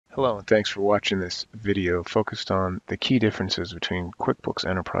Hello, and thanks for watching this video focused on the key differences between QuickBooks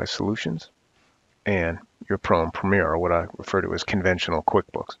Enterprise Solutions and your Pro and Premier, or what I refer to as conventional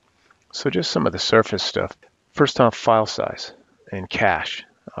QuickBooks. So just some of the surface stuff. First off, file size and cache.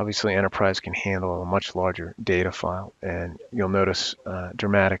 Obviously, Enterprise can handle a much larger data file, and you'll notice a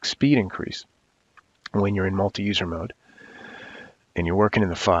dramatic speed increase when you're in multi-user mode and you're working in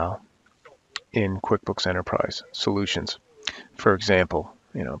the file in QuickBooks Enterprise Solutions. For example,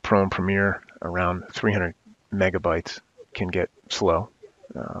 Pro and Premier around 300 megabytes can get slow,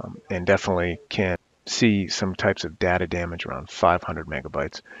 and definitely can see some types of data damage around 500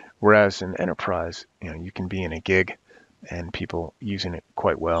 megabytes. Whereas in Enterprise, you can be in a gig and people using it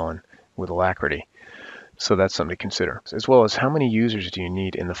quite well and with alacrity. So that's something to consider, as well as how many users do you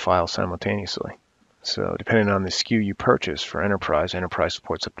need in the file simultaneously. So depending on the SKU you purchase for Enterprise, Enterprise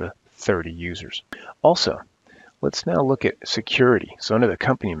supports up to 30 users. Also, let's now look at security. So under the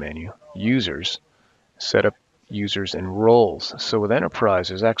company menu, users, set up users and roles. So with Enterprise,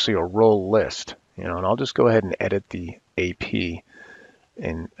 there's actually a role list, and I'll just go ahead and edit the AP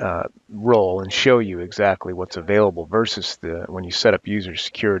and role and show you exactly what's available versus when you set up user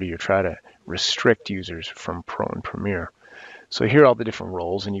security or try to restrict users from Pro and Premier. So here are all the different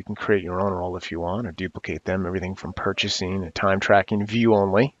roles, and you can create your own role if you want or duplicate them. Everything from purchasing to time tracking, view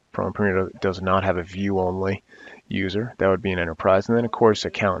only. Pro and Premier does not have a view only user. That would be an Enterprise. And then of course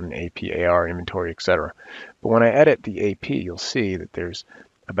accountant, AP, AR, inventory, etc. But when I edit the AP, you'll see that there's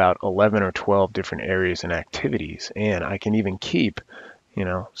about 11 or 12 different areas and activities, and I can even keep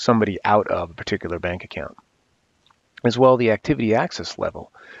somebody out of a particular bank account. As well, the activity access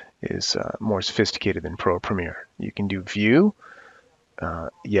level is more sophisticated than Pro or Premier. You can do view,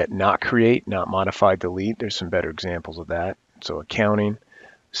 yet not create, not modify, delete. There's some better examples of that. So accounting,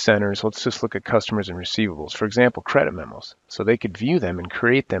 centers, let's just look at customers and receivables. For example, credit memos. So they could view them and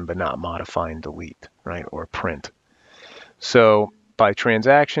create them, but not modify and delete, right? Or print. So by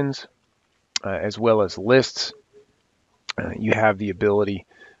transactions, as well as lists, you have the ability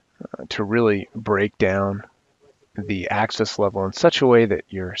to really break down the access level in such a way that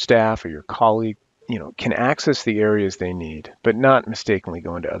your staff or your colleague can access the areas they need, but not mistakenly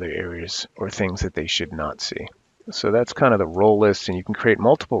go into other areas or things that they should not see. So that's kind of the role list, and you can create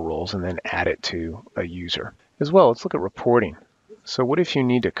multiple roles and then add it to a user. As well, let's look at reporting. So what if you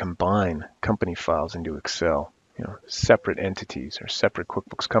need to combine company files into Excel, separate entities or separate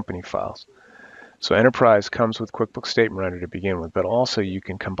QuickBooks company files? So Enterprise comes with QuickBooks Statement Writer to begin with, but also you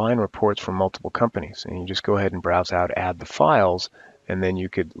can combine reports from multiple companies, and you just go ahead and browse out, add the files, and then you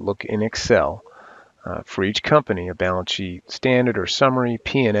could look in Excel for each company, a balance sheet, standard or summary,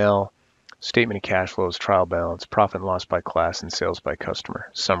 P&L, statement of cash flows, trial balance, profit and loss by class, and sales by customer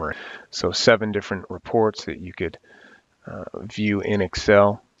summary. So 7 different reports that you could view in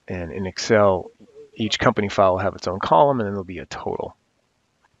Excel, and in Excel, each company file will have its own column, and then there'll be a total.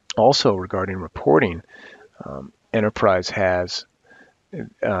 Also, regarding reporting, Enterprise has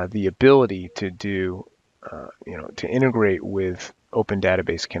the ability to do, to integrate with Open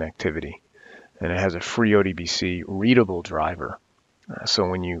Database connectivity, and it has a free ODBC readable driver. So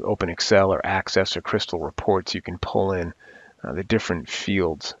when you open Excel or Access or Crystal reports, you can pull in the different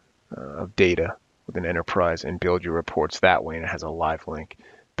fields of data within Enterprise and build your reports that way, and it has a live link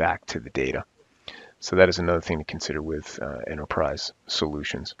back to the data. So that is another thing to consider with Enterprise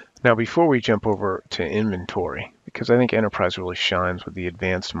solutions. Now, before we jump over to inventory, because I think Enterprise really shines with the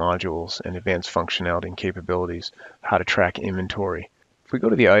advanced modules and advanced functionality and capabilities, how to track inventory. If we go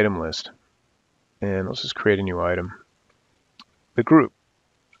to the item list, and let's just create a new item, the group.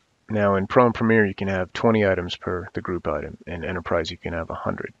 Now in Pro and Premier, you can have 20 items per the group item. In Enterprise, you can have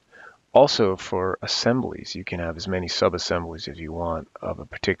 100. Also, for assemblies, you can have as many sub-assemblies as you want of a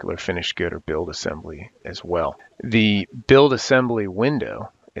particular finished good or build assembly as well. The build assembly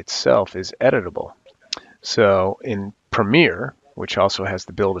window itself is editable. So in Premier, which also has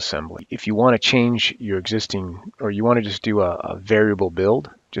the build assembly, if you want to change your existing, or you want to just do a variable build,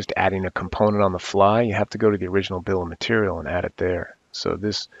 just adding a component on the fly, you have to go to the original bill of material and add it there. So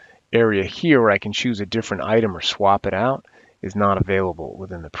this area here where I can choose a different item or swap it out is not available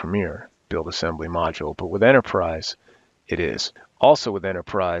within the Premier build assembly module, but with Enterprise, it is. Also with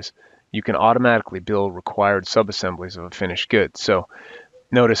Enterprise, you can automatically build required sub-assemblies of a finished good. So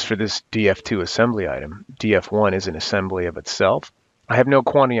notice for this DF2 assembly item, DF1 is an assembly of itself. I have no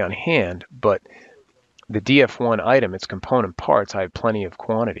quantity on hand, but the DF1 item, its component parts, I have plenty of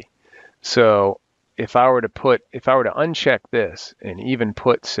quantity. So if I were to uncheck this and even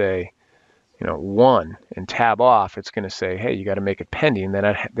put, say, 1 and tab off, it's going to say, hey, you got to make it pending.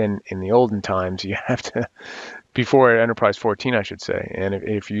 Then in the olden times, you have to, before Enterprise 14, I should say, and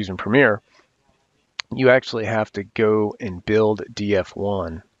if you're using Premiere, you actually have to go and build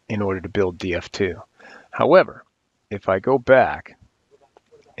DF1 in order to build DF2. However, if I go back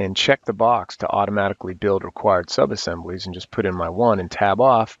and check the box to automatically build required subassemblies and just put in my 1 and tab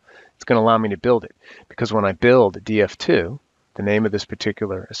off, it's going to allow me to build it. Because when I build DF2, the name of this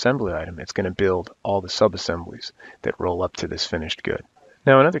particular assembly item, it's going to build all the subassemblies that roll up to this finished good.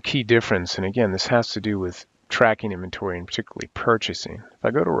 Now, another key difference, and again, this has to do with tracking inventory and particularly purchasing. If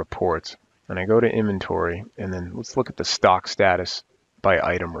I go to reports and I go to inventory, and then let's look at the stock status by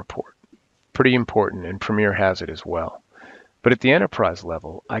item report. Pretty important, and Premiere has it as well. But at the enterprise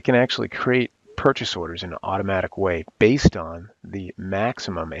level, I can actually create purchase orders in an automatic way based on the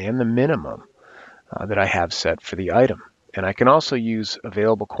maximum and the minimum that I have set for the item. And I can also use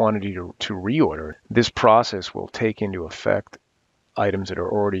available quantity to reorder. This process will take into effect items that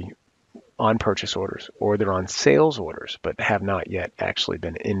are already on purchase orders or they're on sales orders but have not yet actually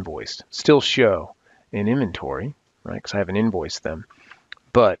been invoiced. Still show in inventory, right? Because I haven't invoiced them,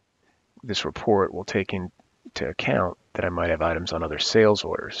 but this report will take into account that I might have items on other sales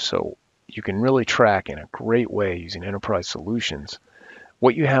orders. So you can really track in a great way using enterprise solutions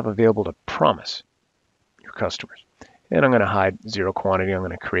what you have available to promise your customers. And I'm going to hide zero quantity. I'm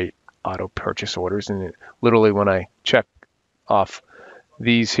going to create auto purchase orders. And literally when I check off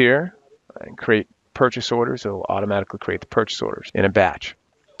these here and create purchase orders, it'll automatically create the purchase orders in a batch.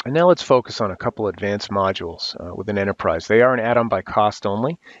 And now let's focus on a couple advanced modules within Enterprise. They are an add-on by cost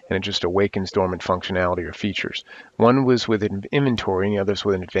only, and it just awakens dormant functionality or features. One was with inventory, and the other's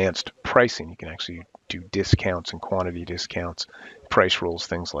with advanced pricing. You can actually do discounts and quantity discounts, price rules,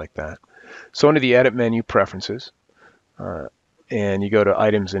 things like that. So under the Edit menu, Preferences, and you go to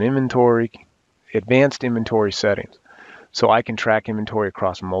Items and Inventory, Advanced Inventory Settings. So I can track inventory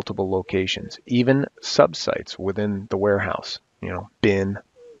across multiple locations, even sub-sites within the warehouse, bin,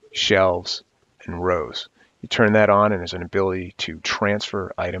 shelves, and rows. You turn that on and there's an ability to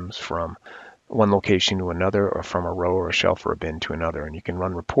transfer items from one location to another or from a row or a shelf or a bin to another. And you can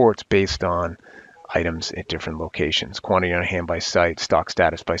run reports based on items at different locations, quantity on hand by site, stock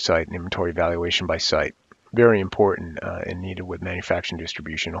status by site, and inventory valuation by site. Very important and needed with manufacturing,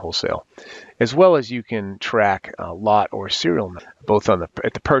 distribution, and wholesale. As well as you can track lot or serial both on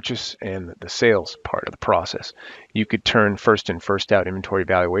at the purchase and the sales part of the process. You could turn first in, first out inventory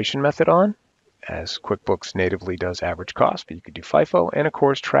valuation method on, as QuickBooks natively does average cost, but you could do FIFO and of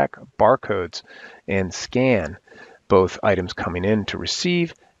course track barcodes and scan both items coming in to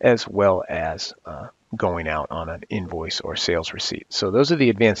receive as well as going out on an invoice or sales receipt. So those are the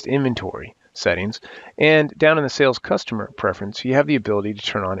advanced inventory settings. And down in the sales customer preference, you have the ability to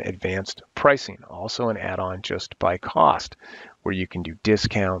turn on advanced pricing, also an add-on just by cost, where you can do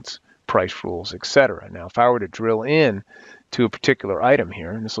discounts, price rules, etc. Now, if I were to drill in to a particular item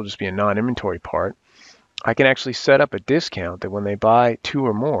here, and this will just be a non-inventory part, I can actually set up a discount that when they buy 2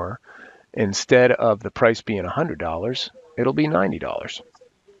 or more, instead of the price being $100, it'll be $90.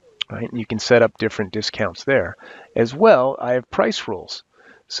 Right? And you can set up different discounts there. As well, I have price rules.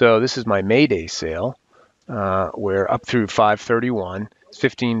 So this is my May Day sale, where up through 5/31, it's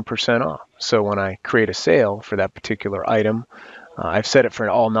 15% off. So when I create a sale for that particular item, I've set it for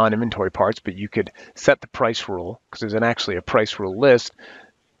all non-inventory parts, but you could set the price rule, because there's actually a price rule list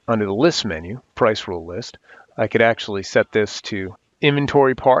under the list menu, price rule list. I could actually set this to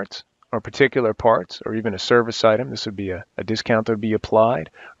inventory parts, or particular parts, or even a service item. This would be a discount that would be applied,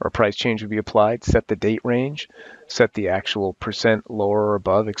 or a price change would be applied. Set the date range, set the actual percent lower or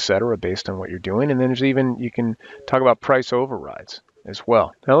above, etc., based on what you're doing. And then there's even, you can talk about price overrides as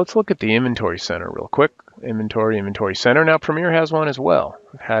well. Now let's look at the inventory center real quick. Inventory center. Now Premiere has one as well.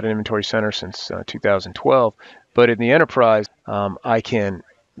 We've had an inventory center since 2012, but in the enterprise, I can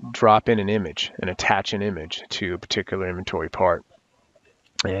drop in an image and attach an image to a particular inventory part.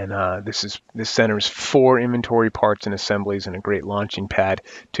 And this center is for inventory parts and assemblies, and a great launching pad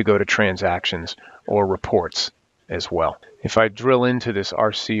to go to transactions or reports as well. If I drill into this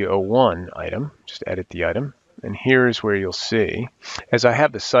RC01 item, just edit the item, and here's where you'll see, as I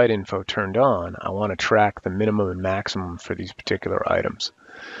have the site info turned on, I want to track the minimum and maximum for these particular items.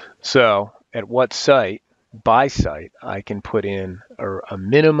 So at what site, by site, I can put in a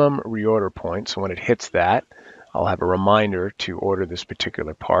minimum reorder point. So when it hits that, I'll have a reminder to order this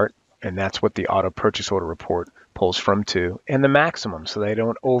particular part, and that's what the auto purchase order report pulls from too, and the maximum, so they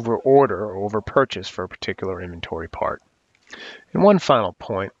don't over order or over purchase for a particular inventory part. And one final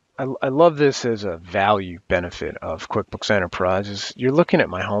point, I love this as a value benefit of QuickBooks Enterprise, is you're looking at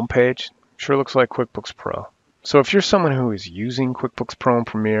my home page, Sure looks like QuickBooks Pro. So if you're someone who is using QuickBooks Pro and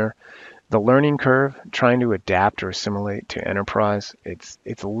Premier, the learning curve, trying to adapt or assimilate to enterprise, it's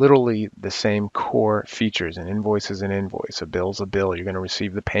literally the same core features. An invoice is an invoice, a bill's a bill. You're going to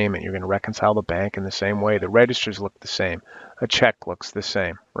receive the payment. You're going to reconcile the bank in the same way. The registers look the same. A check looks the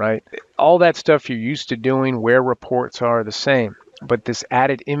same, right? All that stuff you're used to doing, where reports are the same. But this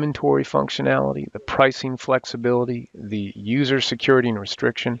added inventory functionality, the pricing flexibility, the user security and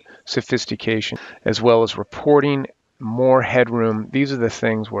restriction sophistication, as well as reporting, more headroom. These are the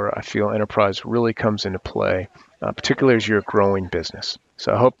things where I feel enterprise really comes into play, particularly as you're a growing business.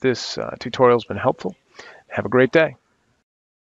 So I hope this tutorial has been helpful. Have a great day.